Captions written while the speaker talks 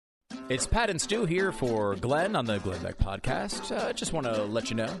It's Pat and Stu here for Glenn on the Glenn Beck podcast. Just want to let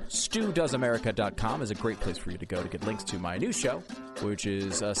you know, StuDoesAmerica.com is a great place for you to go to get links to my new show, which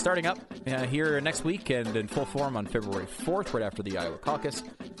is starting up here next week and in full form on February 4th, right after the Iowa caucus.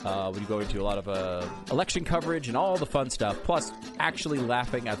 We go into a lot of election coverage and all the fun stuff, plus actually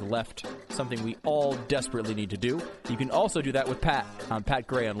laughing at the left, something we all desperately need to do. You can also do that with Pat on Pat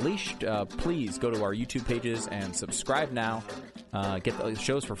Gray Unleashed. Please go to our YouTube pages and subscribe now. Get the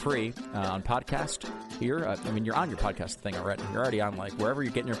shows for free on podcast here. I mean, you're on your podcast thing already. You're already on, like, wherever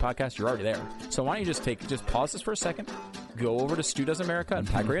you're getting your podcast, you're already there. So why don't you just pause this for a second, go over to Stu Does America and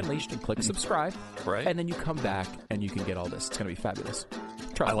Pat Gray Unleashed and click subscribe. Right. And then you come back and you can get all this. It's going to be fabulous.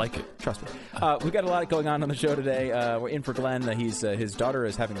 I like it. Trust me. We've got a lot going on the show today. We're in for Glenn. His daughter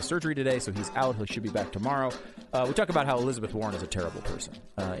is having a surgery today, so he's out. He should be back tomorrow. We talk about how Elizabeth Warren is a terrible person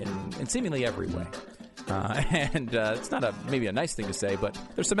in seemingly every way. And it's not maybe a nice thing to say, but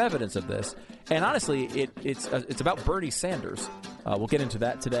there's some evidence of this. And honestly, it's about Bernie Sanders. We'll get into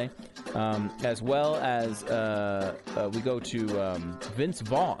that today, as well as we go to Vince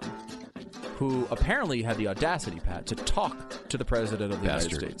Vaughn, who apparently had the audacity, Pat, to talk to the president of the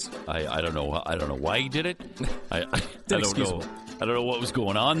United States. I don't know why he did it. I don't know. I don't know what was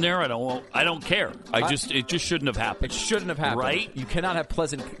going on there. I don't care. It just shouldn't have happened. It shouldn't have happened. Right? You cannot have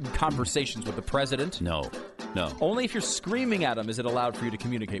pleasant conversations with the president. No. Only if you're screaming at him is it allowed for you to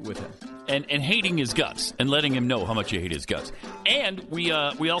communicate with him. And hating his guts and letting him know how much you hate his guts. And we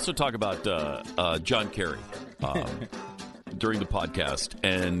also talk about John Kerry during the podcast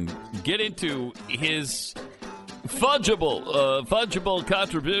and get into his fungible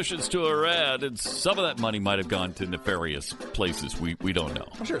contributions to Iran, and some of that money might have gone to nefarious places. We don't know.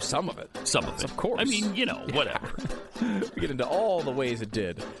 I'm sure some of it. Of course. I mean, whatever. We get into all the ways it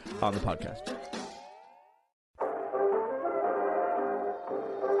did on the podcast.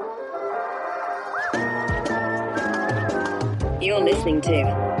 You're listening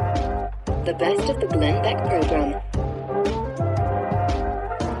to the best of the Glenn Beck program.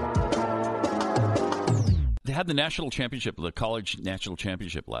 They had the national championship, the college national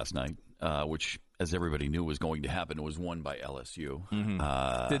championship last night, which, as everybody knew, was going to happen. It was won by LSU.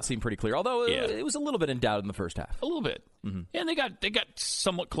 Mm-hmm. Did seem pretty clear, although it was a little bit in doubt in the first half. A little bit. Mm-hmm. And they got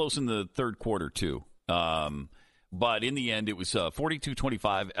somewhat close in the third quarter, too. But in the end, it was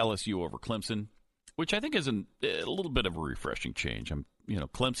 42-25 LSU over Clemson, which I think is a little bit of a refreshing change.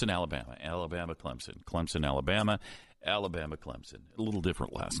 Clemson, Alabama, Alabama, Clemson, Clemson, Alabama, Alabama, Clemson. A little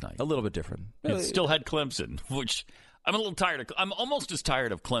different last night. A little bit different. It still had Clemson, which I'm a little tired of. I'm almost as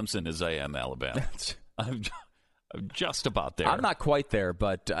tired of Clemson as I am Alabama. I'm just about there. I'm not quite there,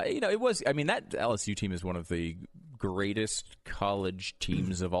 but it was. I mean, that LSU team is one of the greatest college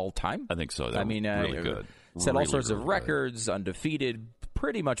teams of all time. I think so. They're really good. Set all sorts of records, undefeated.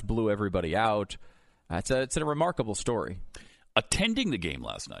 Pretty much blew everybody out. It's a remarkable story. Attending the game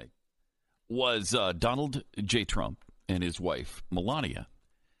last night was Donald J. Trump and his wife, Melania.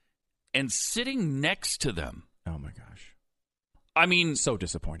 And sitting next to them. Oh, my gosh. I mean. So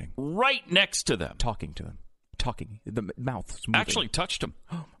disappointing. Right next to them. Talking to them. Talking. The mouth's moving. Actually touched them.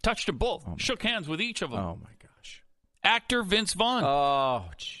 Touched them both. Shook hands with each of them. Oh, my gosh. Actor Vince Vaughn. Oh,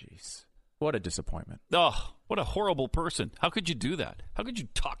 jeez. What a disappointment. Oh, what a horrible person. How could you do that? How could you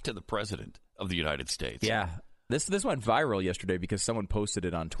talk to the president of the United States? Yeah. This went viral yesterday because someone posted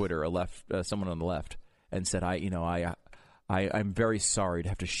it on Twitter, someone on the left, and said, I'm very sorry to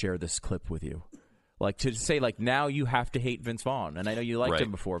have to share this clip with you. Like, to say, like, now you have to hate Vince Vaughn. And I know you liked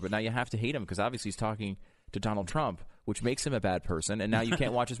him before, but now you have to hate him because obviously he's talking to Donald Trump, which makes him a bad person, and now you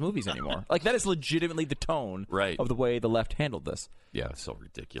can't watch his movies anymore. Like, that is legitimately the tone of the way the left handled this. Yeah, it's so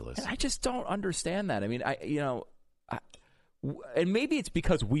ridiculous. And I just don't understand that. I mean, and maybe it's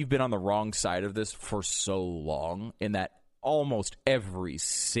because we've been on the wrong side of this for so long, in that almost every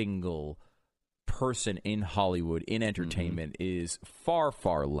single person in Hollywood, in entertainment, is far,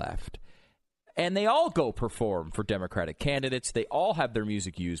 far left. And they all go perform for Democratic candidates. They all have their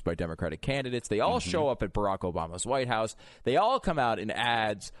music used by Democratic candidates. They all show up at Barack Obama's White House. They all come out in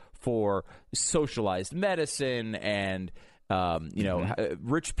ads for socialized medicine and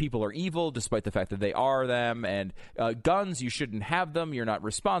rich people are evil despite the fact that they are them, and guns, you shouldn't have them, you're not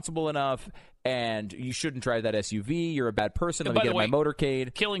responsible enough, and you shouldn't drive that SUV, you're a bad person, let me get my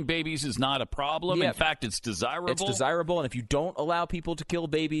motorcade. Killing babies is not a problem. Yeah. In fact, it's desirable. It's desirable, and if you don't allow people to kill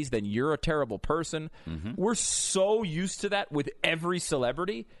babies, then you're a terrible person. We're so used to that with every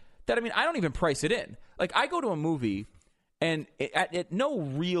celebrity that, I mean, I don't even price it in. Like, I go to a movie, and at no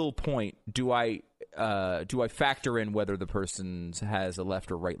real point do I factor in whether the person has a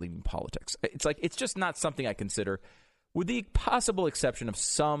left or right-leaning politics. It's like, it's just not something I consider. with the possible exception of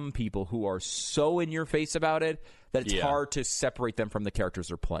some people who are so in your face about it that it's hard to separate them from the characters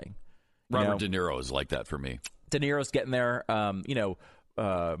they're playing. Robert De Niro is like that for me. De Niro's getting there.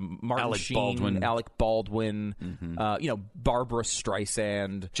 Martin Sheen, Alec Baldwin, Barbara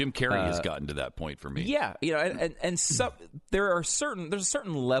Streisand. Jim Carrey has gotten to that point for me. Yeah, and so there's a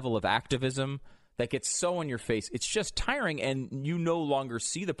certain level of activism that gets so in your face, it's just tiring, and you no longer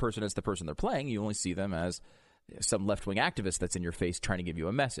see the person as the person they're playing. You only see them as some left-wing activist that's in your face trying to give you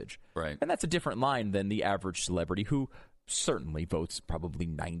a message. Right. And that's a different line than the average celebrity who certainly votes, probably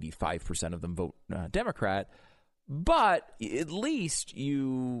 95% of them vote Democrat, but at least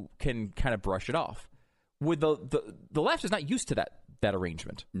you can kind of brush it off. With the left is not used to that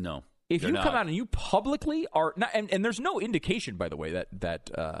arrangement. No. If you come out and you publicly are not, and there's no indication, by the way,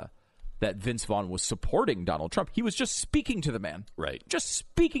 that Vince Vaughn was supporting Donald Trump. He was just speaking to the man. Right. Just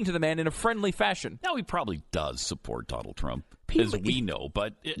speaking to the man in a friendly fashion. Now, he probably does support Donald Trump, as we know,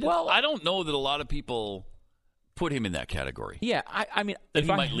 but I don't know that a lot of people put him in that category. Yeah, I mean, that he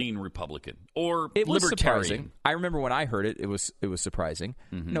might lean Republican or it was libertarian. Surprising. I remember when I heard it, it was surprising.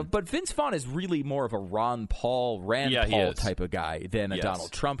 Mm-hmm. But Vince Vaughn is really more of a Rand Paul type of guy than a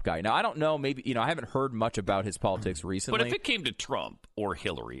Donald Trump guy. Now, I don't know, maybe I haven't heard much about his politics recently. But if it came to Trump or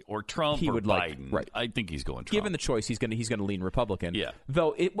Hillary or Trump he or would Biden, right. I think he's going Trump. Given the choice, he's going to lean Republican. Yeah.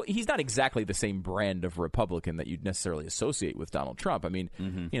 Though he's not exactly the same brand of Republican that you'd necessarily associate with Donald Trump. I mean,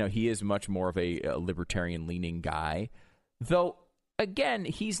 he is much more of a libertarian-leaning guy. Though, again,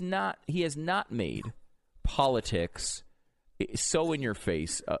 he has not made politics so in your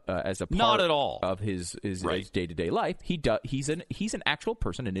face as a part not at all. of his day-to-day life. He's an actual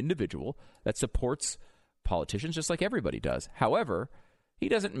person, an individual that supports politicians just like everybody does. However, he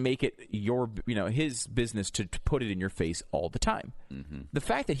doesn't make it his business to put it in your face all the time. Mm-hmm. The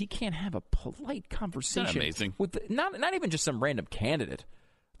fact that he can't have a polite conversation with not even just some random candidate,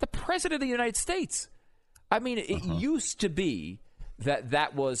 the president of the United States. I mean, it used to be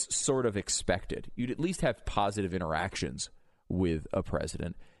that was sort of expected. You'd at least have positive interactions with a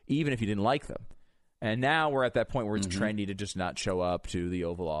president, even if you didn't like them. And now we're at that point where it's trendy to just not show up to the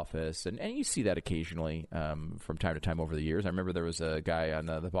Oval Office. And you see that occasionally from time to time over the years. I remember there was a guy on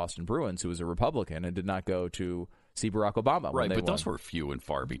the Boston Bruins who was a Republican and did not go to see Barack Obama. Right, but those were few and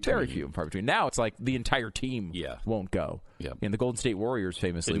far between. Very few and far between. Now it's like the entire team won't go. Yeah. And the Golden State Warriors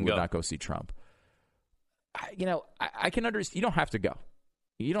famously would not go see Trump. I can understand. You don't have to go.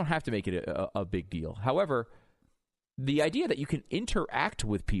 You don't have to make it a big deal. However, the idea that you can interact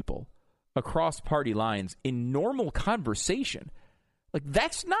with people across party lines in normal conversation,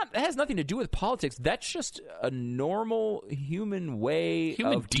 that has nothing to do with politics. That's just a normal human way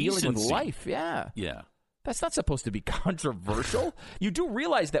of dealing with life. Yeah. Yeah. That's not supposed to be controversial. You do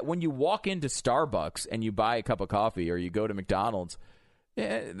realize that when you walk into Starbucks and you buy a cup of coffee or you go to McDonald's,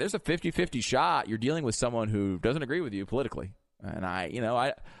 there's a 50-50 shot you're dealing with someone who doesn't agree with you politically. And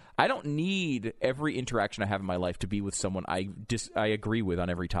I don't need every interaction I have in my life to be with someone I agree with on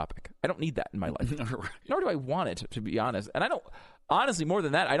every topic. I don't need that in my life. Nor do I want it, to be honest. And I don't, honestly, more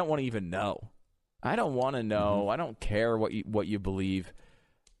than that, I don't want to even know. I don't want to know. I don't care what you believe.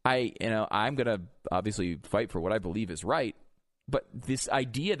 I'm going to obviously fight for what I believe is right. But this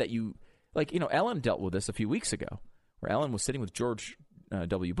idea that Ellen dealt with this a few weeks ago, where Ellen was sitting with George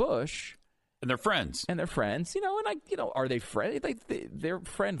W. Bush. And they're friends. Are they friendly? They're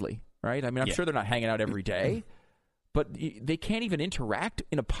friendly, right? I mean, I'm sure they're not hanging out every day, but they can't even interact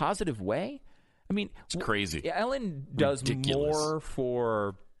in a positive way. I mean, it's crazy. Ellen does more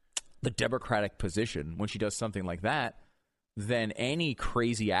for the Democratic position when she does something like that than any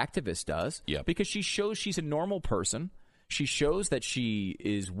crazy activist does. Yep. Because she shows she's a normal person. She shows that she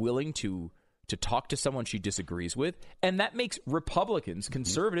is willing to talk to someone she disagrees with, and that makes Republicans,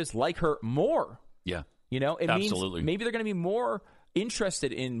 conservatives like her more. Yeah. It absolutely. means maybe they're going to be more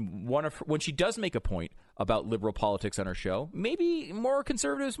interested in when she does make a point about liberal politics on her show, maybe more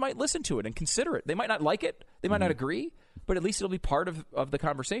conservatives might listen to it and consider it. They might not like it. They might not agree, but at least it'll be part of the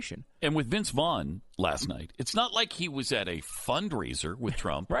conversation. And with Vince Vaughn last night, it's not like he was at a fundraiser with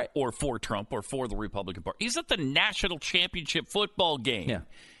Trump right. or for Trump or for the Republican Party. He's at the national championship football game. Yeah.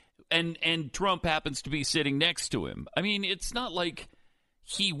 And Trump happens to be sitting next to him. I mean, it's not like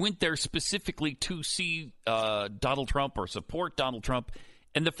he went there specifically to see Donald Trump or support Donald Trump.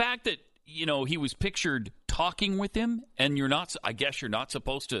 And the fact that, he was pictured talking with him, and I guess you're not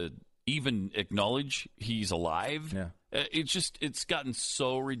supposed to even acknowledge he's alive. Yeah. It's gotten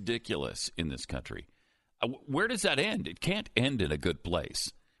so ridiculous in this country. Where does that end? It can't end in a good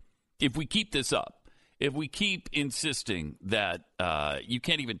place. If we keep this up, if we keep insisting that you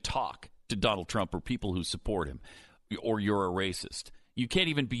can't even talk to Donald Trump or people who support him, or you're a racist. You can't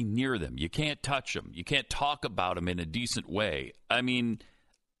even be near them. You can't touch them. You can't talk about them in a decent way. I mean,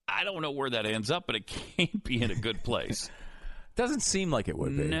 I don't know where that ends up, but it can't be in a good place. Doesn't seem like it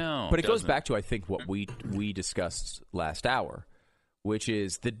would be. No, but it goes back to, I think, what we discussed last hour, which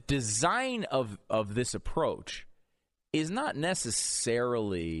is the design of this approach is not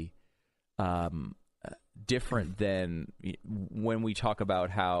necessarily different than when we talk about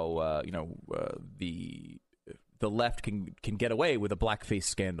how the left can get away with a blackface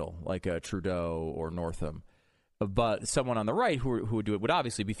scandal like Trudeau or Northam, but someone on the right who would do it would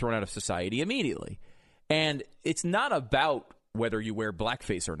obviously be thrown out of society immediately. And it's not about whether you wear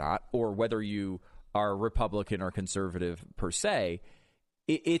blackface or not, or whether you are Republican or conservative per se.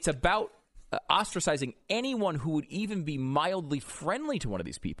 It's about ostracizing anyone who would even be mildly friendly to one of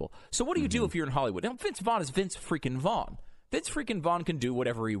these people. So what do you do if you're in Hollywood? Now, Vince Vaughn is Vince freaking Vaughn. Vince freaking Vaughn can do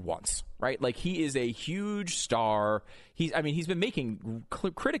whatever he wants, right? Like, he is a huge star. He's been making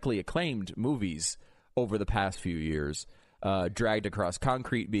critically acclaimed movies over the past few years, Dragged Across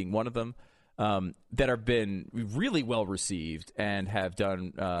Concrete being one of them, that have been really well received and have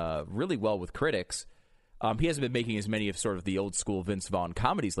done really well with critics. He hasn't been making as many of sort of the old school Vince Vaughn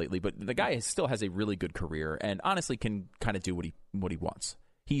comedies lately, but the guy still has a really good career and honestly can kind of do what he wants.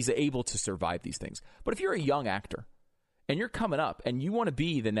 He's able to survive these things. But if you're a young actor and you're coming up and you want to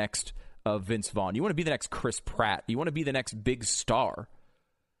be the next Vince Vaughn, you want to be the next Chris Pratt, you want to be the next big star,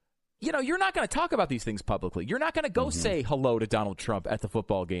 you're not going to talk about these things publicly. You're not going to go say hello to Donald Trump at the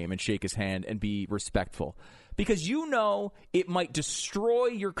football game and shake his hand and be respectful because it might destroy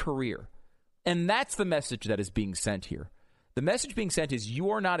your career. And that's the message that is being sent here. The message being sent is you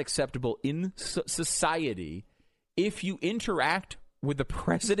are not acceptable in society if you interact with the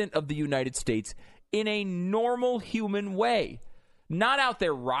President of the United States in a normal human way. Not out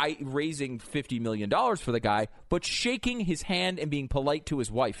there raising $50 million for the guy, but shaking his hand and being polite to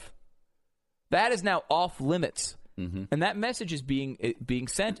his wife. That is now off limits. And that message is being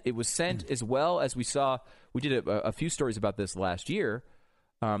sent. It was sent as well as we saw. We did a few stories about this last year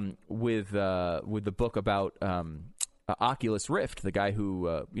with the book about Oculus Rift, the guy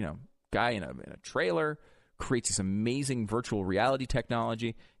who, guy in a trailer, creates this amazing virtual reality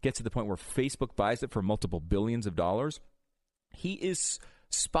technology, gets to the point where Facebook buys it for multiple billions of dollars. He is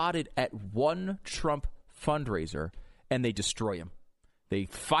spotted at one Trump fundraiser, and they destroy him. They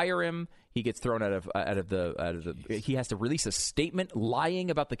fire him. He gets thrown out of the. He has to release a statement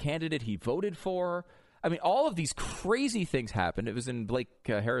lying about the candidate he voted for. I mean, all of these crazy things happened. It was in Blake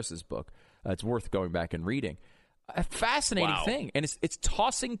Harris's book. It's worth going back and reading. A fascinating thing, and it's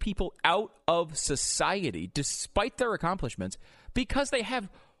tossing people out of society despite their accomplishments because they have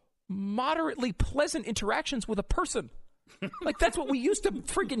moderately pleasant interactions with a person. Like, that's what we used to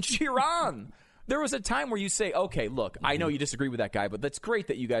freaking cheer on. There was a time where you say, okay, look, I know you disagree with that guy, but that's great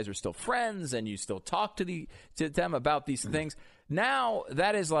that you guys are still friends and you still talk to them about these things. Now,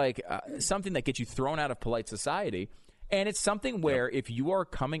 that is like something that gets you thrown out of polite society. And it's something where if you are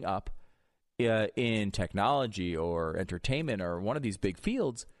coming up in technology or entertainment or one of these big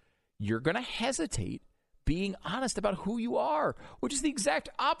fields, you're going to hesitate being honest about who you are, which is the exact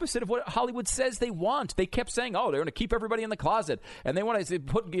opposite of what Hollywood says they want. They kept saying, they're going to keep everybody in the closet, and they want to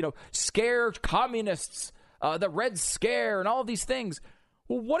put, scare communists, the Red Scare, and all of these things.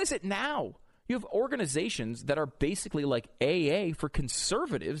 Well, what is it now? You have organizations that are basically like AA for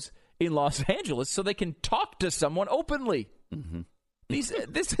conservatives in Los Angeles so they can talk to someone openly. This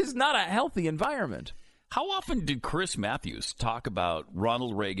is not a healthy environment. How often did Chris Matthews talk about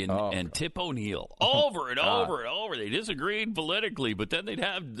Ronald Reagan and Tip O'Neill over and over and over? They disagreed politically, but then they'd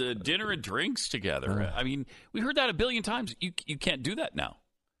have the dinner and drinks together. I mean, we heard that a billion times. You can't do that now.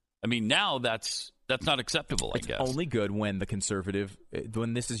 I mean, now that's not acceptable, I guess. It's only good when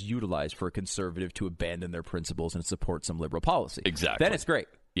when this is utilized for a conservative to abandon their principles and support some liberal policy. Exactly. Then it's great.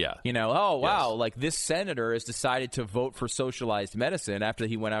 Yeah. Wow, like this senator has decided to vote for socialized medicine after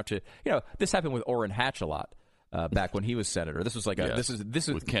he went out to, this happened with Orrin Hatch a lot back when he was senator. This was like this is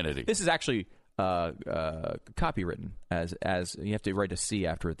with Kennedy. This is actually copywritten as you have to write a C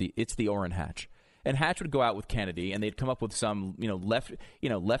after it. It's the Orrin Hatch. And Hatch would go out with Kennedy and they'd come up with some,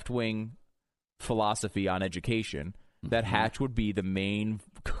 left-wing philosophy on education that Hatch would be the main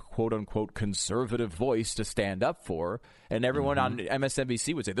quote-unquote conservative voice to stand up for, and everyone on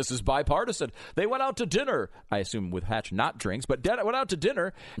MSNBC would say, this is bipartisan. They went out to dinner, I assume with Hatch, not drinks, but went out to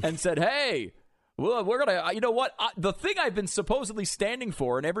dinner and said, hey, well, we're going to, you know what, the thing I've been supposedly standing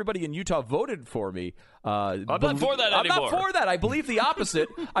for, and everybody in Utah voted for me. I'm not for that anymore. I'm not for that. I believe the opposite.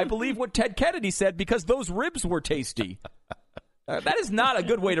 I believe what Ted Kennedy said because those ribs were tasty. That is not a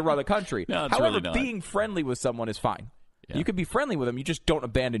good way to run a country. No, it's However, really not. being friendly with someone is fine. Yeah. You can be friendly with them. You just don't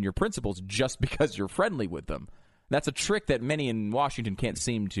abandon your principles just because you're friendly with them. That's a trick that many in Washington can't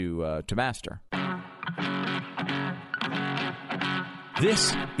seem to master.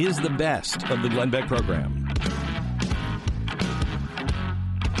 This is the best of the Glenn Beck program.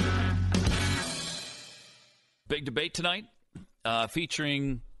 Big debate tonight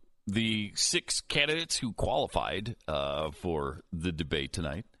featuring the 6 candidates who qualified for the debate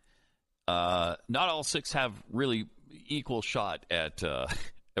tonight. Not all 6 have really equal shot at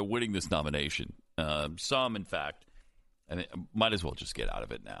winning this nomination. Some, in fact, might as well just get out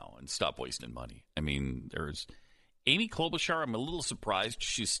of it now and stop wasting money. I mean, there's Amy Klobuchar. I'm a little surprised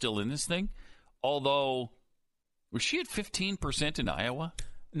she's still in this thing. Although, was she at 15% in Iowa?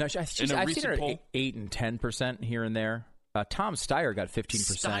 No, I've seen her at 8 and 10% here and there. Tom Steyer got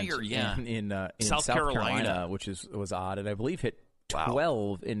 15% in South Carolina, which was odd, and I believe hit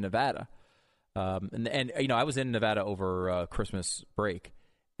 12 in Nevada. And I was in Nevada over Christmas break,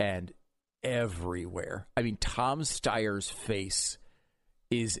 and everywhere. I mean, Tom Steyer's face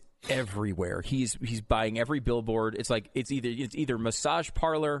is everywhere. He's buying every billboard. It's like it's either massage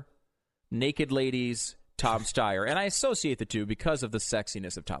parlor, naked ladies, Tom Steyer, and I associate the two because of the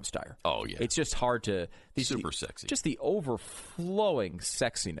sexiness of Tom Steyer. Oh yeah, it's just hard to super sexy. Just the overflowing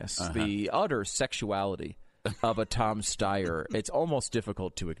sexiness, the utter sexuality of a Tom Steyer. It's almost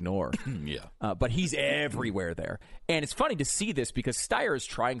difficult to ignore. Yeah, but he's everywhere there, and it's funny to see this because Steyer is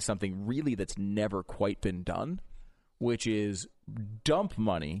trying something really that's never quite been done, which is dump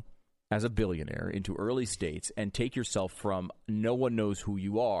money as a billionaire into early states and take yourself from no one knows who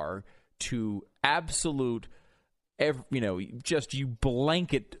you are to absolute, just you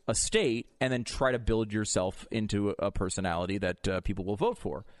blanket a state and then try to build yourself into a personality that people will vote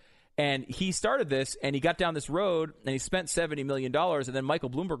for. And he started this, and he got down this road, and he spent $70 million, and then Michael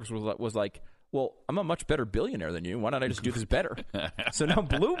Bloomberg was like, well, I'm a much better billionaire than you. Why don't I just do this better? So now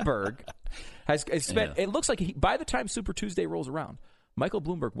Bloomberg has spent, it looks like by the time Super Tuesday rolls around, Michael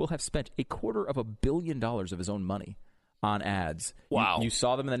Bloomberg will have spent $250 million of his own money on ads. Wow. You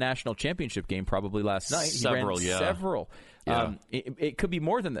saw them in the national championship game probably last night. Several. Yeah. It could be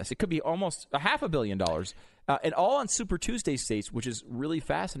more than this. It could be almost $500 million. And all on Super Tuesday states, which is really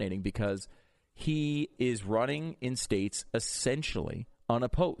fascinating because he is running in states essentially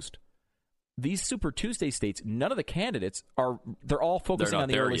unopposed. These Super Tuesday states, none of the candidates they're all focusing on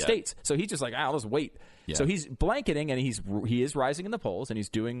the early states. So he's just like, let's wait. Yeah. So he's blanketing, and he is rising in the polls, and he's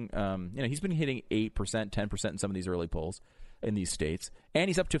doing, he's been hitting 8%, 10% in some of these early polls in these states, and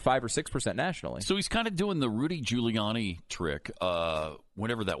he's up to 5 or 6% nationally. So he's kind of doing the Rudy Giuliani trick,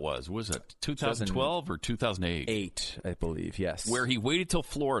 whenever that was. Was it 2012 or 2008? 8, I believe, yes. Where he waited till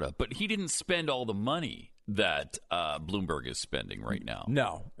Florida, but he didn't spend all the money that Bloomberg is spending right now.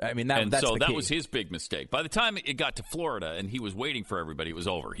 No. I mean, that's the that key. was his big mistake. By the time it got to Florida and he was waiting for everybody, it was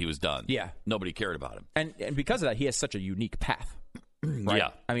over. He was done. Yeah. Nobody cared about him. And because of that, he has such a unique path. Right?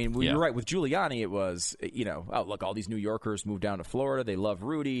 Yeah. I mean, you're right. With Giuliani, it was, look, all these New Yorkers moved down to Florida. They love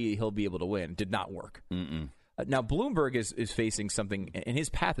Rudy. He'll be able to win. Did not work. Now, Bloomberg is facing something, and his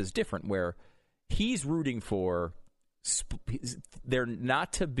path is different, where he's rooting for there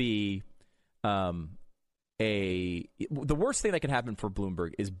not to be the worst thing that could happen for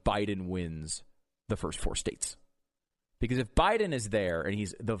Bloomberg is Biden wins the first 4 states. Because if Biden is there and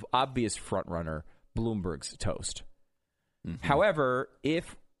he's the obvious front runner, Bloomberg's toast. However,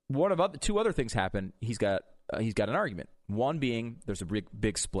 if two other things happen, he's got an argument. One being there's a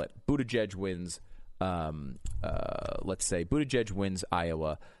big split. Buttigieg wins. Let's say Buttigieg wins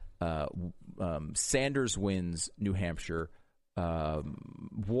Iowa. Sanders wins New Hampshire.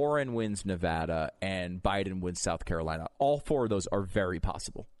 Warren wins Nevada, and Biden wins South Carolina. All 4 of those are very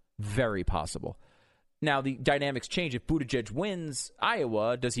possible. Very possible. Now, the dynamics change. If Buttigieg wins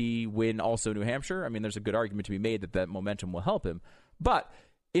Iowa, does he win also New Hampshire? I mean, there's a good argument to be made that momentum will help him. But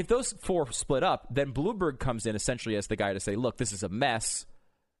if those 4 split up, then Bloomberg comes in essentially as the guy to say, look, this is a mess.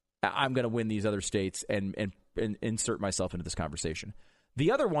 I'm going to win these other states and insert myself into this conversation.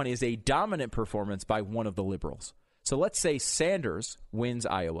 The other one is a dominant performance by one of the liberals. So let's say Sanders wins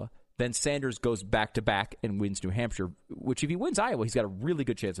Iowa, then Sanders goes back-to-back and wins New Hampshire, which if he wins Iowa, he's got a really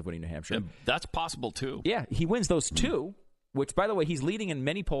good chance of winning New Hampshire. And that's possible, too. Yeah, he wins those 2, which, by the way, he's leading in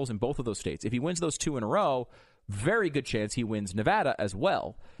many polls in both of those states. If he wins those 2 in a row, very good chance he wins Nevada as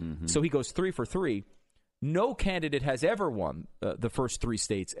well. So he goes 3 for 3. No candidate has ever won the first 3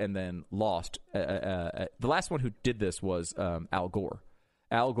 states and then lost. The last one who did this was Al Gore.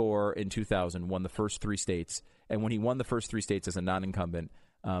 Al Gore in 2000 won the first 3 states, and when he won the first 3 states as a non-incumbent,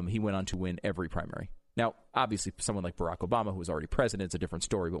 he went on to win every primary. Now, obviously, someone like Barack Obama, who was already president, it's a different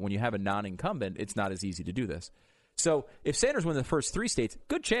story. But when you have a non-incumbent, it's not as easy to do this. So if Sanders wins the first 3 states,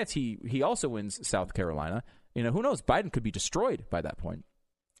 good chance he also wins South Carolina. Who knows? Biden could be destroyed by that point.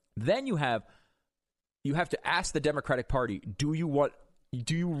 Then you have to ask the Democratic Party, do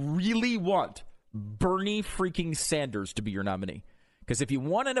you really want Bernie freaking Sanders to be your nominee? Because if you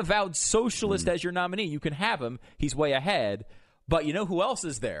want an avowed socialist as your nominee, you can have him. He's way ahead. But you know who else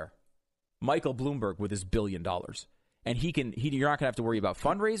is there? Michael Bloomberg with his $1 billion. And you're not going to have to worry about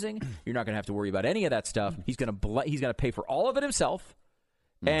fundraising. You're not going to have to worry about any of that stuff. He's going to pay for all of it himself.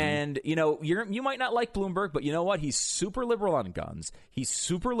 And, you might not like Bloomberg, but you know what? He's super liberal on guns. He's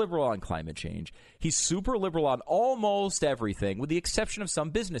super liberal on climate change. He's super liberal on almost everything, with the exception of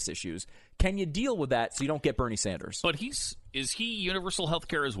some business issues. Can you deal with that so you don't get Bernie Sanders? But is he universal health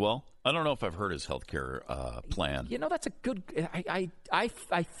care as well? I don't know if I've heard his health care plan. That's a good I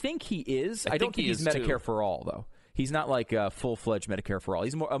think he is. I don't think he's Medicare for all, though. He's not like full-fledged Medicare for all.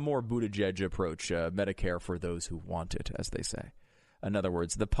 He's a more Buttigieg approach, Medicare for those who want it, as they say. In other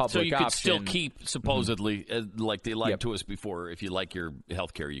words, the public option. So you could still keep, supposedly, like they lied to us before, if you like your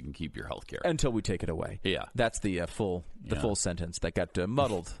health care, you can keep your health care. Until we take it away. Yeah. That's the full sentence that got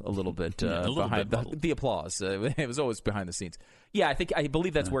muddled a little bit behind the applause. It was always behind the scenes. Yeah, I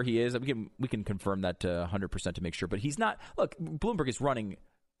believe that's where he is. We can confirm that 100% to make sure. But he's not. Look, Bloomberg is running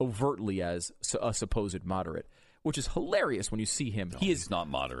overtly as a supposed moderate, which is hilarious when you see him. No, he's not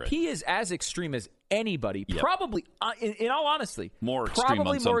moderate. He is as extreme as anybody, probably, in all honesty, more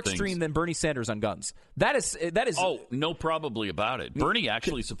extreme than Bernie Sanders on guns. That is. Oh, no, probably about it. Bernie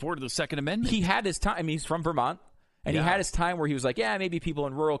actually supported the Second Amendment. He had his time. I mean, he's from Vermont, and he had his time where he was like, maybe people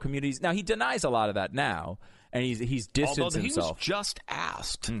in rural communities. Now, he denies a lot of that now, and he's distanced himself. He was just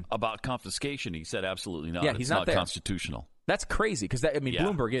asked about confiscation. He said absolutely not. Yeah, he's not constitutional. That's crazy because,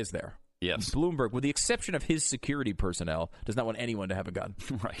 Bloomberg is there. Yes. Bloomberg, with the exception of his security personnel, does not want anyone to have a gun.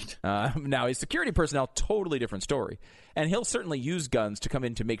 Right. Now, his security personnel, totally different story. And he'll certainly use guns to come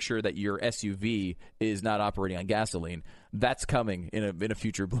in to make sure that your SUV is not operating on gasoline. That's coming in a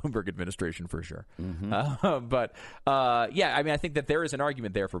future Bloomberg administration for sure. I think that there is an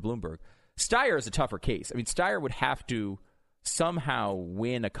argument there for Bloomberg. Steyer is a tougher case. I mean, Steyer would have to somehow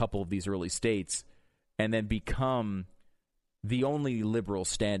win a couple of these early states and then become the only liberal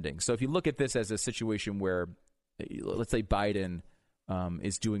standing. So if you look at this as a situation where, let's say Biden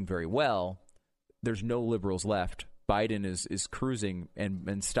is doing very well, there's no liberals left. Biden is cruising, and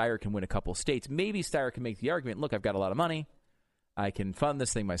Steyer can win a couple states. Maybe Steyer can make the argument, look, I've got a lot of money. I can fund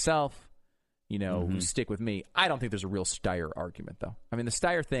this thing myself. Stick with me. I don't think there's a real Steyer argument, though. I mean, the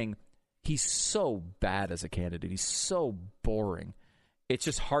Steyer thing, he's so bad as a candidate. He's so boring. It's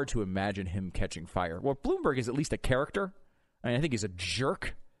just hard to imagine him catching fire. Well, Bloomberg is at least a character. I think he's a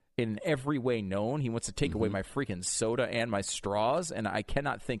jerk in every way known. He wants to take away my freaking soda and my straws, and I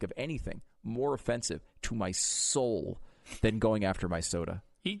cannot think of anything more offensive to my soul than going after my soda.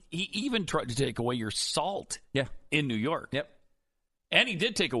 He even tried to take away your salt in New York. Yep. And he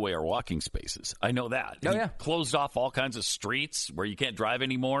did take away our walking spaces. I know that. Oh, he closed off all kinds of streets where you can't drive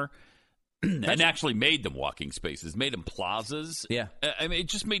anymore. And actually made them walking spaces, made them plazas. Yeah. I mean, it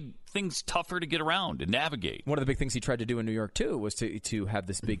just made things tougher to get around and navigate. One of the big things he tried to do in New York, too, was to have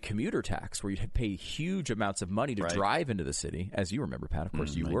this big commuter tax where you'd pay huge amounts of money to drive into the city. As you remember, Pat, of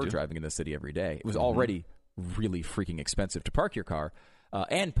course, you were driving in the city every day. It was already really freaking expensive to park your car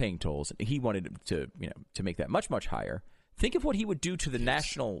and paying tolls. He wanted to make that much, much higher. Think of what he would do to the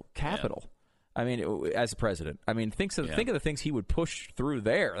national capital. I mean, as a president, think of the things he would push through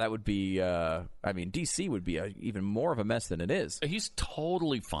there. That would be, D.C. would be even more of a mess than it is. He's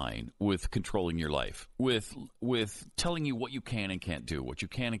totally fine with controlling your life, with telling you what you can and can't do, what you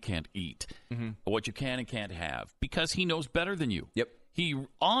can and can't eat, what you can and can't have, because he knows better than you. Yep. He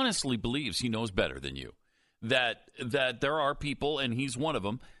honestly believes he knows better than you, that there are people, and he's one of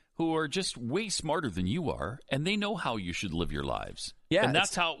them, who are just way smarter than you are, and they know how you should live your lives. Yeah, and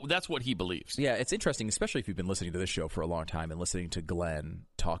that's what he believes. Yeah, it's interesting, especially if you've been listening to this show for a long time and listening to Glenn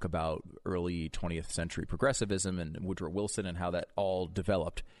talk about early 20th century progressivism and Woodrow Wilson and how that all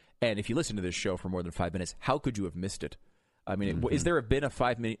developed. And if you listen to this show for more than 5 minutes, how could you have missed it? I mean, is there been a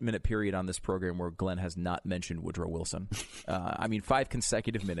 5-minute period on this program where Glenn has not mentioned Woodrow Wilson? 5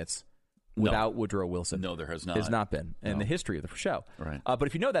 consecutive minutes. Without Woodrow Wilson. No, there has not. There's not been in the history of the show. Right. But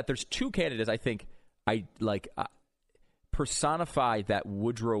if you know that, there's 2 candidates I think personify that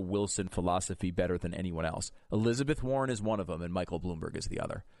Woodrow Wilson philosophy better than anyone else. Elizabeth Warren is one of them, and Michael Bloomberg is the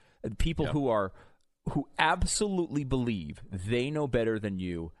other. People who absolutely believe they know better than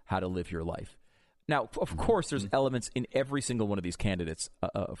you how to live your life. Now, of course, there's elements in every single one of these candidates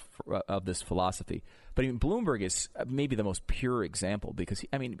of this philosophy. But even Bloomberg is maybe the most pure example because,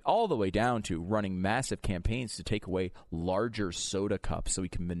 all the way down to running massive campaigns to take away larger soda cups so he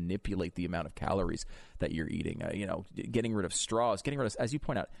can manipulate the amount of calories that you're eating. Getting rid of straws, getting rid of, as you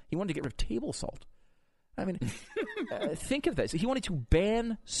point out, he wanted to get rid of table salt. Think of this. He wanted to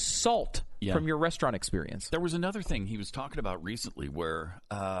ban salt from your restaurant experience. There was another thing he was talking about recently where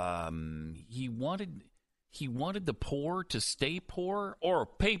he wanted the poor to stay poor or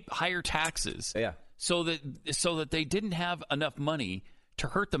pay higher taxes. Yeah. So that they didn't have enough money to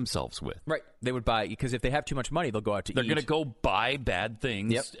hurt themselves with. Right. They would buy, because if they have too much money, they'll go out to eat. They're going to go buy bad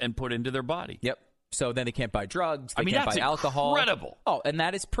things and put into their body. Yep. So then they can't buy drugs. They can't buy alcohol. Incredible. Oh, and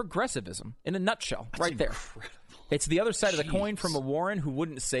that is progressivism in a nutshell, right there. It's the other side of the coin from a Warren who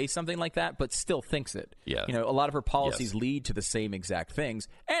wouldn't say something like that, but still thinks it. Yeah. A lot of her policies lead to the same exact things,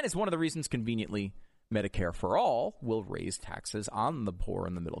 and it's one of the reasons, conveniently, Medicare for All will raise taxes on the poor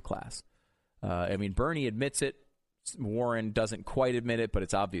and the middle class. Bernie admits it. Warren doesn't quite admit it, but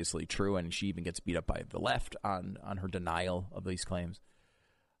it's obviously true, and she even gets beat up by the left on her denial of these claims.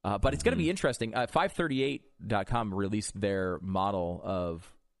 But it's going to be interesting. 538.com released their model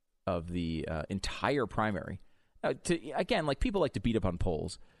of the entire primary. People like to beat up on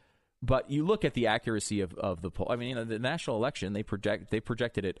polls, but you look at the accuracy of the poll. The national election, they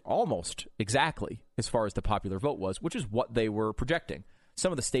projected it almost exactly as far as the popular vote was, which is what they were projecting.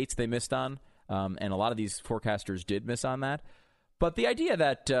 Some of the states they missed on, and a lot of these forecasters did miss on that. But the idea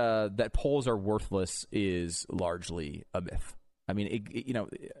that polls are worthless is largely a myth.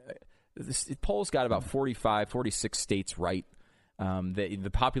 Polls got about 46 states right. The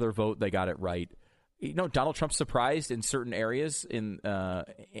popular vote, they got it right. Donald Trump's surprised in certain areas to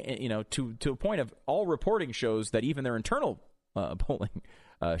a point of all reporting shows that even their internal polling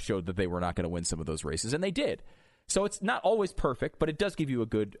showed that they were not going to win some of those races, and they did. So it's not always perfect, but it does give you a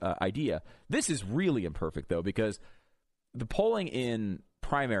good idea. This is really imperfect, though, because the polling in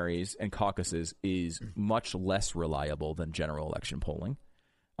primaries and caucuses is much less reliable than general election polling.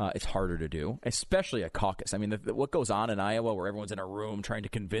 It's harder to do, especially a caucus. What goes on in Iowa where everyone's in a room trying to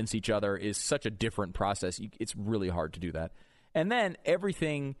convince each other is such a different process. It's really hard to do that. And then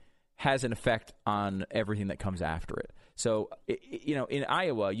everything has an effect on everything that comes after it. So, in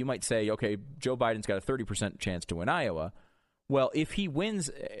Iowa, you might say, okay, Joe Biden's got a 30% chance to win Iowa. Well, if he wins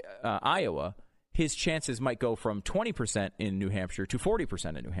Iowa, his chances might go from 20% in New Hampshire to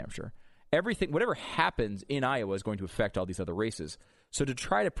 40% in New Hampshire. Whatever happens in Iowa is going to affect all these other races. So to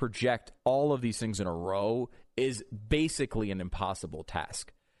try to project all of these things in a row is basically an impossible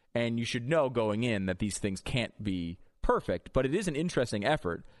task. And you should know going in that these things can't be perfect, but it is an interesting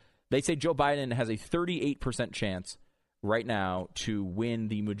effort. They say Joe Biden has a 38% chance right now to win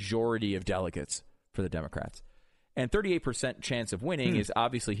the majority of delegates for the Democrats. And 38% chance of winning is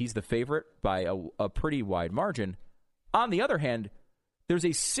obviously he's the favorite by a pretty wide margin. On the other hand, there's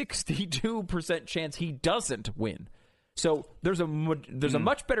a 62% chance he doesn't win. So there's a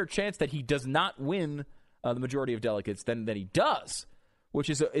much better chance that he does not win the majority of delegates than he does, which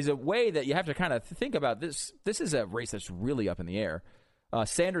is a way that you have to kind of think about this. This is a race that's really up in the air.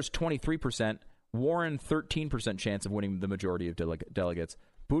 Sanders 23%, Warren 13% chance of winning the majority of delegates,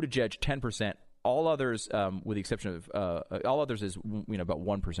 Buttigieg 10%. All others, with the exception of all others, is about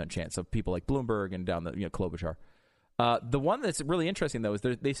 1% chance of people like Bloomberg and down the Klobuchar. The one that's really interesting though is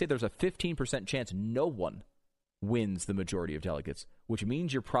they say there's a 15% chance no one wins the majority of delegates, which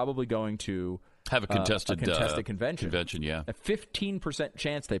means you're probably going to have a contested convention. Yeah, a 15%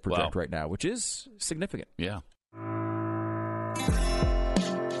 chance they project right now, which is significant. Yeah.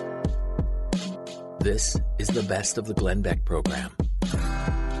 This is the best of the Glenn Beck program.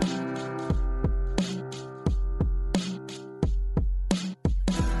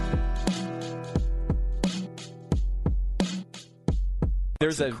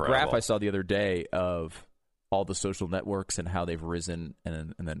 There's a graph I saw the other day of all the social networks and how they've risen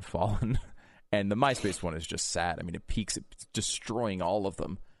and then fallen. And the MySpace one is just sad. It peaks, it's destroying all of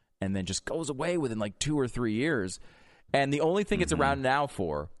them, and then just goes away within like 2 or 3 years. And the only thing it's around now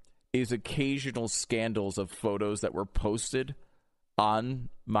for is occasional scandals of photos that were posted on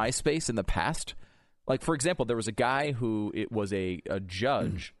MySpace in the past. Like, for example, there was a guy who it was a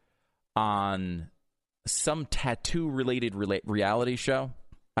judge on some tattoo-related reality show.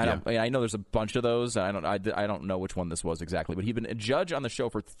 I know there's a bunch of those. I don't know which one this was exactly, but he'd been a judge on the show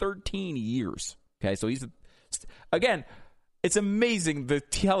for 13 years. Okay, so he's again. It's amazing the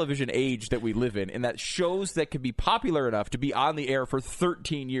television age that we live in that shows that can be popular enough to be on the air for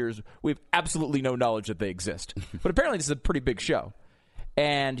 13 years, we have absolutely no knowledge that they exist. But apparently this is a pretty big show.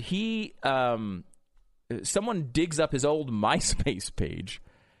 And he someone digs up his old MySpace page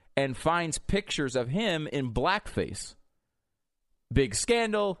and finds pictures of him in blackface. Big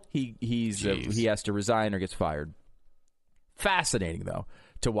scandal. He has to resign or gets fired. Fascinating, though,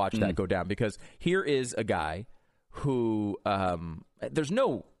 to watch that go down, because here is a guy who there's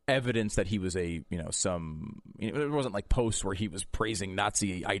no evidence that he was there wasn't like posts where he was praising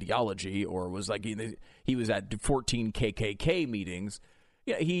Nazi ideology or was like he was at 14 KKK meetings.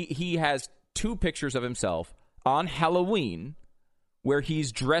 Yeah, he has 2 pictures of himself on Halloween where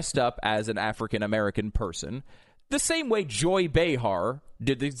he's dressed up as an African American person, the same way Joy Behar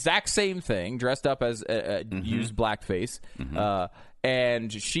did the exact same thing, dressed up as used blackface.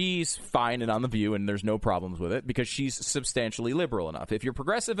 And she's fine and on The View, and there's no problems with it because she's substantially liberal enough. If you're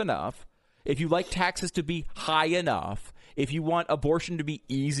progressive enough, if you like taxes to be high enough, if you want abortion to be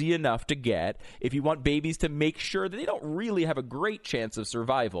easy enough to get, if you want babies to make sure that they don't really have a great chance of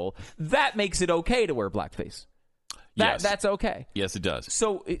survival, that makes it okay to wear blackface. That's okay. Yes, it does.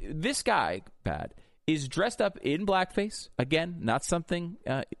 So this guy, Pat, is dressed up in blackface. Again, not something,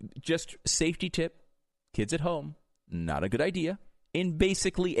 just safety tip. Kids at home, not a good idea in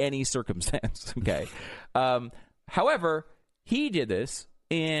basically any circumstance. Okay. However, he did this,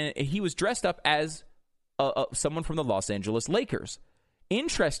 and he was dressed up as someone from the Los Angeles Lakers.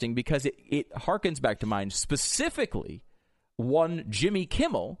 Interesting, because it harkens back to mind specifically one Jimmy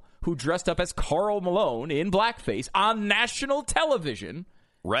Kimmel, who dressed up as Karl Malone in blackface on national television,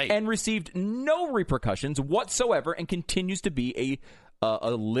 right, and received no repercussions whatsoever, and continues to be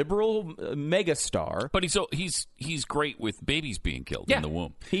a liberal megastar. But he's great with babies being killed in the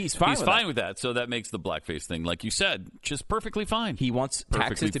womb. He's fine with that. So that makes the blackface thing, like you said, just perfectly fine. He wants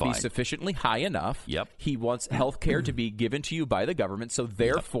taxes to be sufficiently high enough. Yep. He wants health care to be given to you by the government. So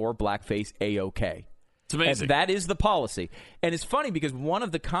therefore, blackface A-OK. It's amazing. And that is the policy. And it's funny because one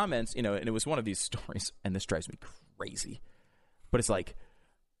of the comments, and it was one of these stories, and this drives me crazy, but it's like,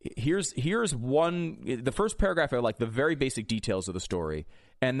 here's the first paragraph are like the very basic details of the story,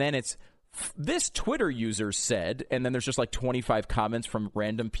 and then it's this Twitter user said, and then there's just like 25 comments from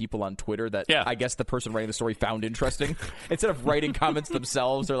random people on Twitter that I guess the person writing the story found interesting. Instead of writing comments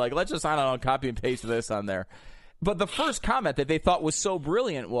themselves, they're like, let's just, I don't know, copy and paste this on there. But the first comment that they thought was so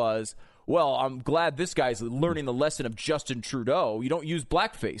brilliant was, well, I'm glad this guy's learning the lesson of Justin Trudeau. You don't use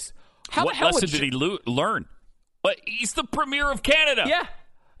blackface. What lesson did he learn? But he's the premier of Canada. Yeah.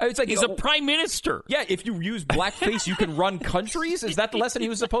 It's like he's a prime minister. Yeah, if you use blackface, you can run countries. Is that the lesson he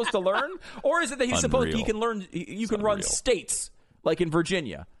was supposed to learn, or is it that he's supposed he can learn? You can run states like in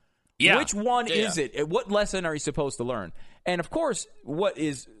Virginia. Yeah, which one is it? What lesson are you supposed to learn? And of course, what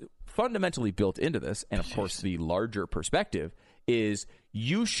is fundamentally built into this, and of course the larger perspective, is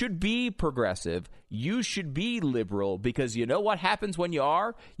you should be progressive, you should be liberal, because you know what happens when you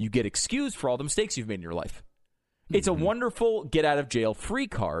are? You get excused for all the mistakes you've made in your life. It's a wonderful get-out-of-jail-free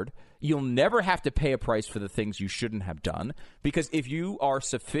card. You'll never have to pay a price for the things you shouldn't have done, because if you are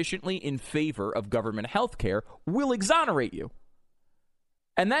sufficiently in favor of government health care, we'll exonerate you.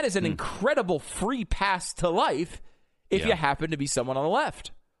 And that is an incredible free pass to life if you happen to be someone on the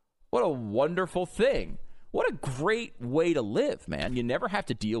left. What a wonderful thing. What a great way to live, man. You never have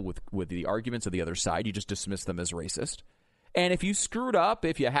to deal with the arguments of the other side. You just dismiss them as racist. And if you screwed up,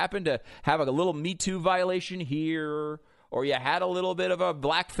 if you happen to have a little Me Too violation here, or you had a little bit of a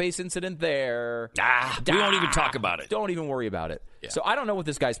blackface incident there, we won't even talk about it. Don't even worry about it. Yeah. So I don't know what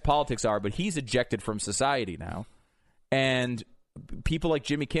this guy's politics are, but he's ejected from society now. And people like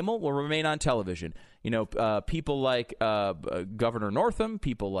Jimmy Kimmel will remain on television. People like Governor Northam,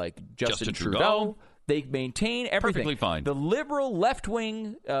 people like Justin Trudeau, they maintain everything. Perfectly fine. The liberal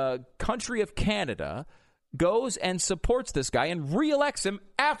left-wing country of Canada goes and supports this guy and reelects him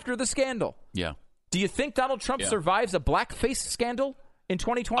after the scandal. Yeah. Do you think Donald Trump survives a blackface scandal in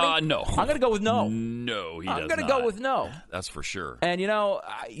 2020? No. I'm going to go with no. No, he does not. I'm going to go with no. That's for sure. And,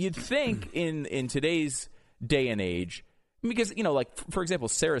 you'd think in today's day and age, because, for example,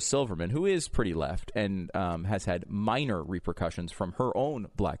 Sarah Silverman, who is pretty left and has had minor repercussions from her own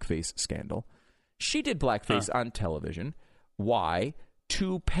blackface scandal, she did blackface on television. Why?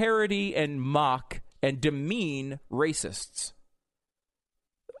 To parody and mock and demean racists.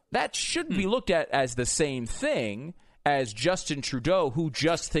 That shouldn't be looked at as the same thing as Justin Trudeau, who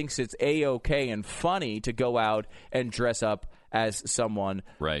just thinks it's A-OK and funny to go out and dress up as someone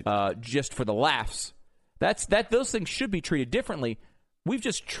just for the laughs. Those things should be treated differently. We've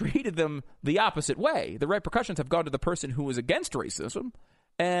just treated them the opposite way. The repercussions have gone to the person who was against racism,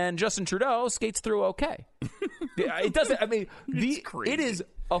 and Justin Trudeau skates through okay. It doesn't. I mean, it is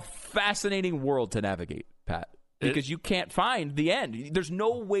a fascinating world to navigate, Pat, because you can't find the end. There's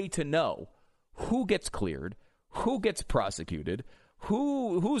no way to know who gets cleared, who gets prosecuted,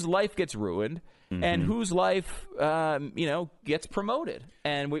 whose life gets ruined, and whose life, gets promoted.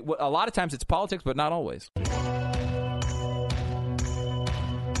 And a lot of times it's politics, but not always.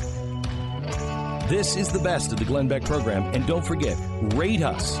 This is the best of the Glenn Beck program. And don't forget, rate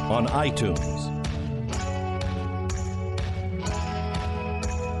us on iTunes.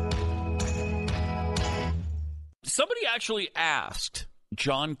 Somebody actually asked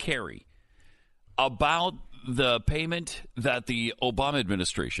John Kerry about the payment that the Obama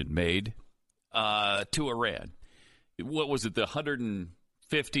administration made to Iran. What was it, the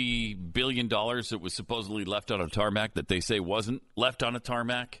 $150 billion that was supposedly left on a tarmac that they say wasn't left on a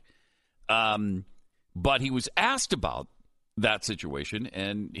tarmac? But he was asked about that situation,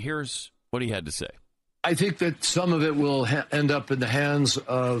 and here's what he had to say. I think that some of it will end up in the hands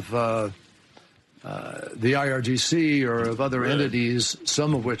of the IRGC or of other entities,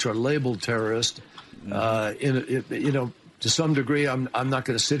 some of which are labeled terrorist. To some degree, I'm not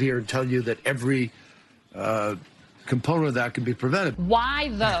going to sit here and tell you that every component of that can be prevented. Why,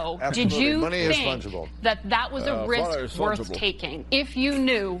 though, did you think that was a risk worth taking if you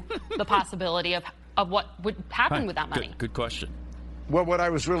knew the possibility of what would happen with that money? Good question. Well, what I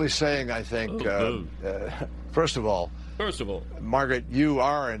was really saying, I think, first of all, Margaret, you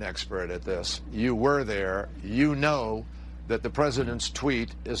are an expert at this. You were there. You know that the president's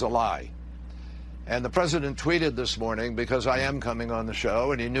tweet is a lie. And the president tweeted this morning because I am coming on the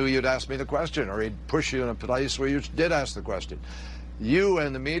show, and he knew you'd ask me the question, or he'd push you in a place where you did ask the question. You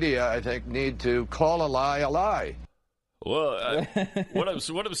and the media, I think, need to call a lie a lie. Well, what I'm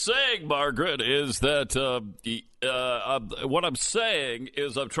saying, Margaret, is that what I'm saying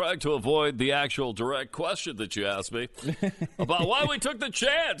is I'm trying to avoid the actual direct question that you asked me about why we took the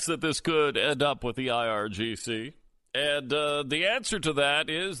chance that this could end up with the IRGC. And the answer to that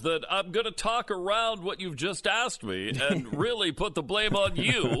is that I'm going to talk around what you've just asked me and really put the blame on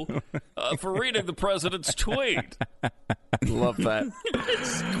you for reading the president's tweet. Love that.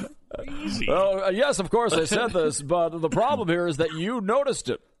 It's crazy. Well, yes, of course I said this, but the problem here is that you noticed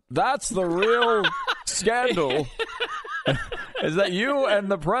it. That's the real scandal, is that you and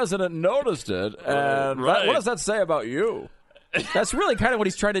the president noticed it. And Right. what does that say about you? That's really kind of what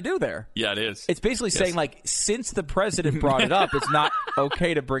he's trying to do there. Yeah, it is. It's basically saying, like, since the president brought it up, it's not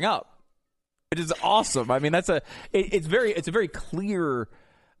okay to bring up. It is awesome. I mean, it's a very clear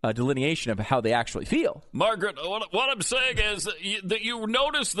delineation of how they actually feel. Margaret, what I'm saying is that you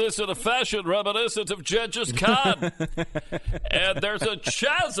notice this in a fashion reminiscent of Genghis Khan. And there's a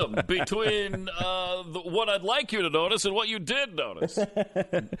chasm between what I'd like you to notice and what you did notice.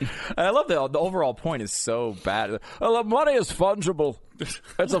 And I love the overall point is so bad. Money is fungible.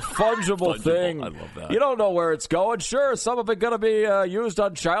 It's a fungible thing. I love that. You don't know where it's going. Sure, some of it going to be used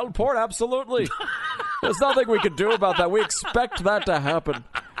on child porn. Absolutely. There's nothing we can do about that. We expect that to happen.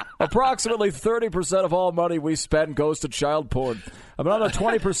 Approximately 30% of all money we spend goes to child porn. Another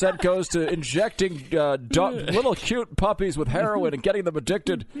 20% goes to injecting little cute puppies with heroin and getting them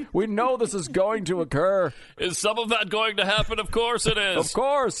addicted. We know this is going to occur. Is some of that going to happen? Of course it is. Of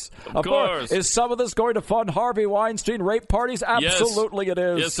course. Of course. Is some of this going to fund Harvey Weinstein rape parties? Absolutely it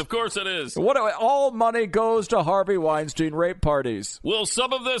is. Yes, of course it is. All money goes to Harvey Weinstein rape parties. Will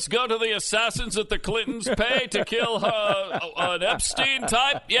some of this go to the assassins that the Clintons pay to kill an Epstein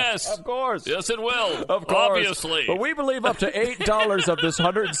type? Yes. Of course. Yes, it will. Of course. Obviously. But we believe up to $8 of this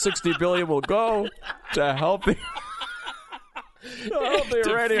 $160 billion will go to help the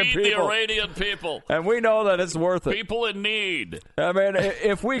Iranian feed people. the Iranian people. And we know that it's worth it. People in need. I mean,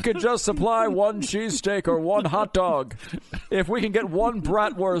 if we could just supply one cheesesteak or one hot dog, if we can get one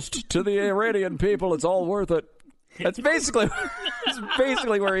bratwurst to the Iranian people, it's all worth it. That's basically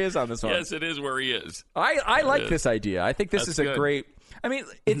where he is on this one. Yes, it is where he is. I like this idea. I think this is a great... I mean,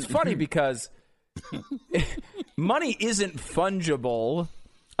 it's funny because money isn't fungible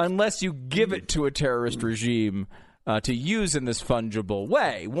unless you give it to a terrorist regime to use in this fungible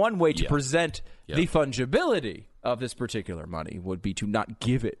way. One way to present the fungibility of this particular money would be to not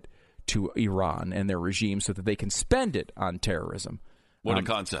give it to Iran and their regime so that they can spend it on terrorism. What a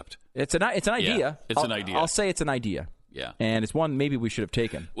concept. It's an idea. Yeah, it's an idea. I'll say it's an idea. Yeah. And it's one maybe we should have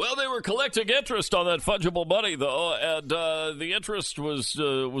taken. Well, they were collecting interest on that fungible money, though, and the interest was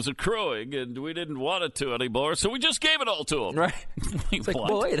accruing, and we didn't want it to anymore, so we just gave it all to them. Right. Wait, like,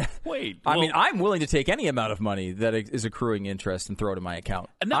 what? well, wait. I mean, I'm willing to take any amount of money that is accruing interest and throw it in my account.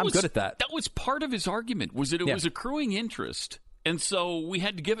 And I'm good at that. That was part of his argument, was that it was accruing interest. And so we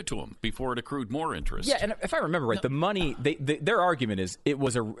had to give it to him before it accrued more interest. Yeah, and if I remember right, the money, their argument is it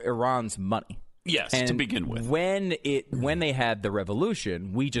was Iran's money. Yes, and to begin with. When they had the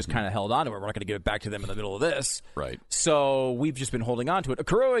revolution, we just kind of held on to it. We're not going to give it back to them in the middle of this. Right. So we've just been holding on to it.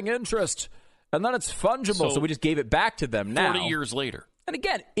 Accruing interest. And then it's fungible. So we just gave it back to them now. 40 years later. And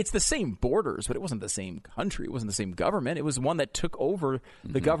again, it's the same borders, but it wasn't the same country. It wasn't the same government. It was one that took over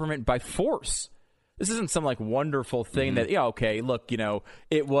the government by force. This isn't some wonderful thing that, okay, look,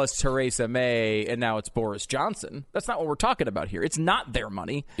 it was Theresa May and now it's Boris Johnson. That's not what we're talking about here. It's not their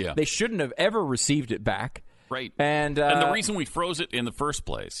money. Yeah. They shouldn't have ever received it back. Right. And the reason we froze it in the first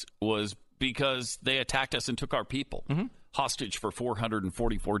place was because they attacked us and took our people hostage for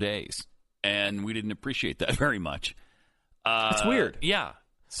 444 days. And we didn't appreciate that very much. It's weird. Yeah.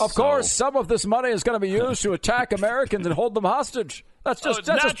 Of course, some of this money is going to be used to attack Americans and hold them hostage. That's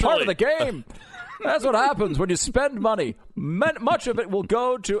just part of the game. That's what happens when you spend money. Much of it will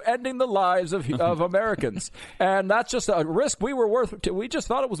go to ending the lives of Americans, and that's just a risk we just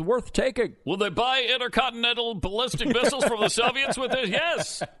thought it was worth taking. Will they buy intercontinental ballistic missiles from the Soviets with it?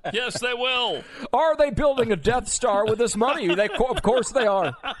 Yes, they will. Are they building a Death Star with this money? Of course they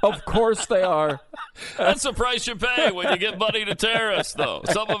are. Of course they are. That's the price you pay when you give money to terrorists, though.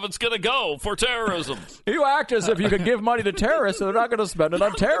 Some of it's going to go for terrorism. You act as if you can give money to terrorists, and they're not going to spend it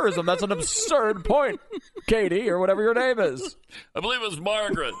on terrorism. That's an absurd point, Katie, or whatever your name is. I believe it was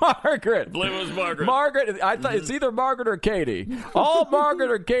Margaret. Margaret. I believe it was Margaret. Margaret. I thought it's either Margaret or Katie. All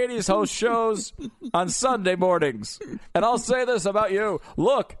Margaret or Katie's host shows on Sunday mornings. And I'll say this about you.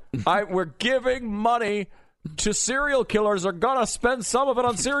 Look, we're giving money to serial killers. Are going to spend some of it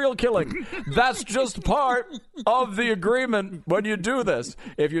on serial killing. That's just part of the agreement when you do this.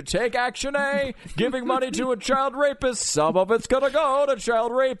 If you take action A, giving money to a child rapist, some of it's going to go to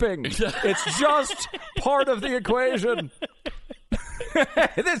child raping. It's just part of the equation.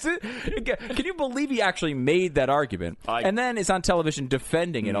 Can you believe he actually made that argument and then is on television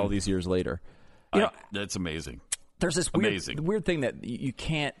defending it all these years later? That's amazing. There's this weird thing that you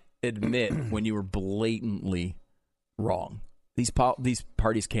can't admit when you were blatantly wrong. These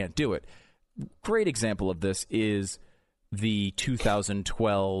parties can't do it. Great example of this is the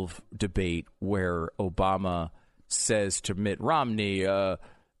 2012 debate where Obama says to Mitt Romney, the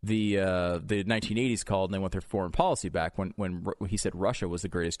 1980s called and they want their foreign policy back when he said Russia was the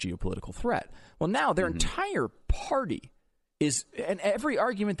greatest geopolitical threat. Well, now their entire party is, and every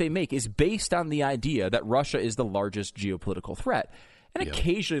argument they make is based on the idea that Russia is the largest geopolitical threat. And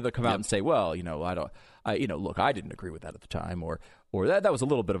occasionally they'll come out and say, well, look, I didn't agree with that at the time, or that was a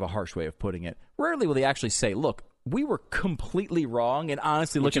little bit of a harsh way of putting it. Rarely will they actually say, look, we were completely wrong, and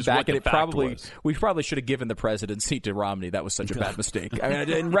honestly, looking back at it, we probably should have given the presidency to Romney. That was such a bad mistake. I mean,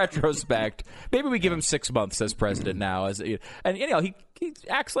 in retrospect, maybe we give him 6 months as president now, he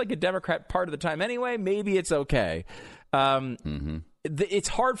acts like a Democrat part of the time anyway. Maybe it's okay. It's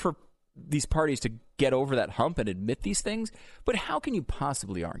hard for these parties to get over that hump and admit these things, but how can you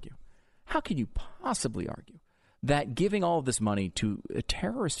possibly argue? How can you possibly argue that giving all of this money to a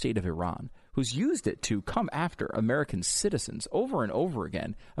terrorist state of Iran, who's used it to come after American citizens over and over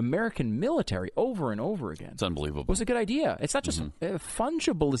again, American military over and over again, it's unbelievable, was a good idea? It's not just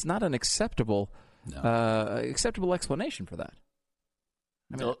fungible is not an acceptable explanation for that.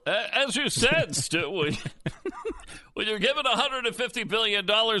 I mean, as you said, Stu, when you're giving $150 billion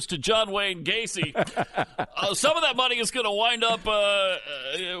to John Wayne Gacy, some of that money is going to wind up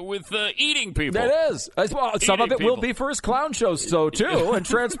with eating people. It is. Well, some of it will be for his clown shows, too, and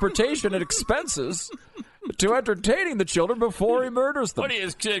transportation and expenses to entertaining the children before he murders them. What do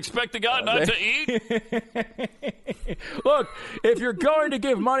you expect the guy not to eat? Look, if you're going to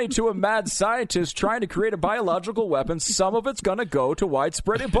give money to a mad scientist trying to create a biological weapon, some of it's going to go to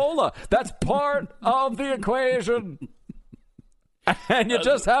widespread Ebola. That's part of the equation. And you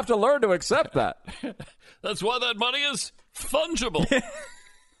just have to learn to accept that. That's why that money is fungible.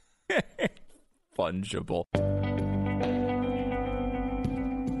 Fungible.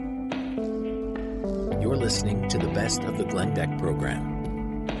 You're listening to the best of the Glenn Beck program.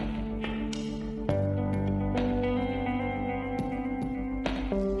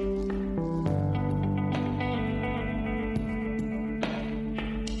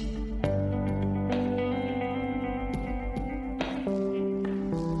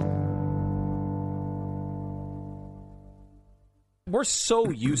 We're so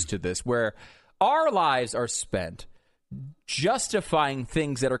used to this where our lives are spent justifying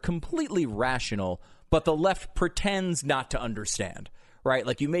things that are completely rational, but the left pretends not to understand, right?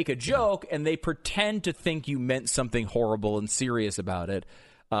 Like you make a joke and they pretend to think you meant something horrible and serious about it,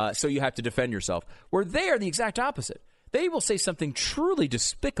 so you have to defend yourself. Where they are the exact opposite. They will say something truly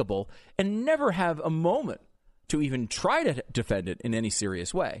despicable and never have a moment to even try to defend it in any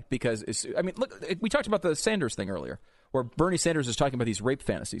serious way. Because, look, we talked about the Sanders thing earlier, where Bernie Sanders is talking about these rape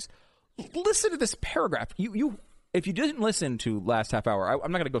fantasies. Listen to this paragraph. If you didn't listen to last half hour,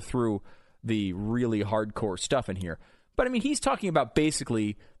 I'm not going to go through the really hardcore stuff in here. But, he's talking about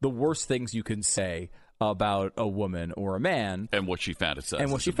basically the worst things you can say about a woman or a man. And what she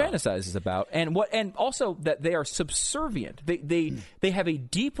fantasizes about. And also that they are subservient. They have a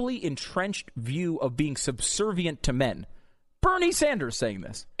deeply entrenched view of being subservient to men. Bernie Sanders saying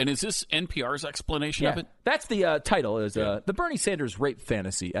this. And is this NPR's explanation of it? That's the title, is the Bernie Sanders rape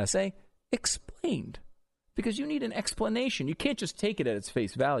fantasy essay explained. Because you need an explanation. You can't just take it at its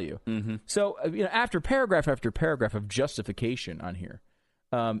face value. Mm-hmm. So, after paragraph after paragraph of justification on here,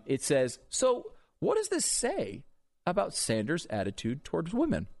 it says, so what does this say about Sanders' attitude towards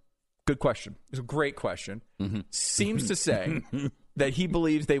women? Good question. It's a great question. Mm-hmm. Seems to say that he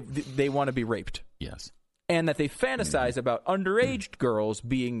believes they want to be raped. Yes. And that they fantasize about underage girls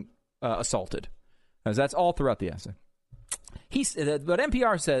being assaulted. As that's all throughout the essay. But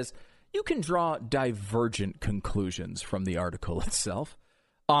NPR says, you can draw divergent conclusions from the article itself.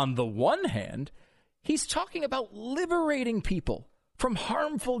 On the one hand, he's talking about liberating people from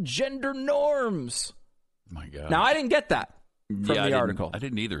harmful gender norms. My God. Now, I didn't get that from the article. I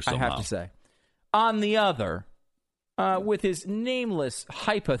didn't either, somehow. I have to say. On the other, with his nameless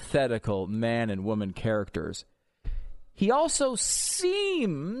hypothetical man and woman characters, he also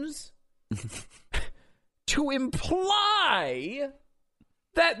seems to imply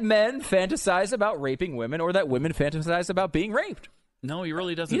that men fantasize about raping women or that women fantasize about being raped. No, he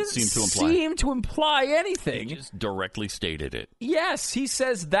really doesn't seem to imply anything. He just directly stated it. Yes, he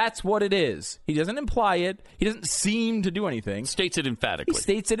says that's what it is. He doesn't imply it. He doesn't seem to do anything. States it emphatically. He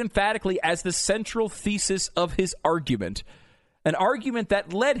states it emphatically as the central thesis of his argument. An argument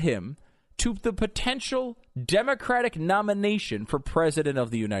that led him to the potential Democratic nomination for President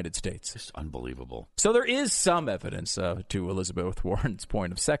of the United States. It's unbelievable. So there is some evidence to Elizabeth Warren's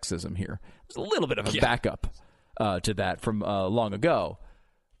point of sexism here. There's a little bit of a backup to that from long ago.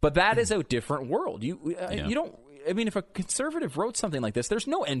 But that is a different world. You don't... if a conservative wrote something like this, there's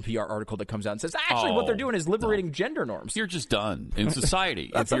no NPR article that comes out and says, actually, what they're doing is liberating gender norms. You're just done in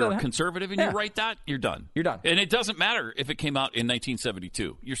society. If you're a conservative and you write that, you're done. You're done. And it doesn't matter if it came out in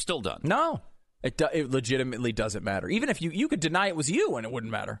 1972. You're still done. No. It legitimately doesn't matter. Even if you could deny it was you and it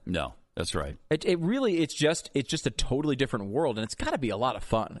wouldn't matter. No, that's right. It's just a totally different world, and it's got to be a lot of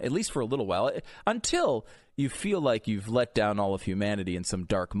fun, at least for a little while, until you feel like you've let down all of humanity in some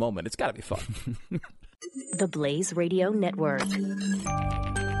dark moment. It's got to be fun. The Blaze Radio Network.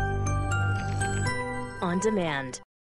 On demand.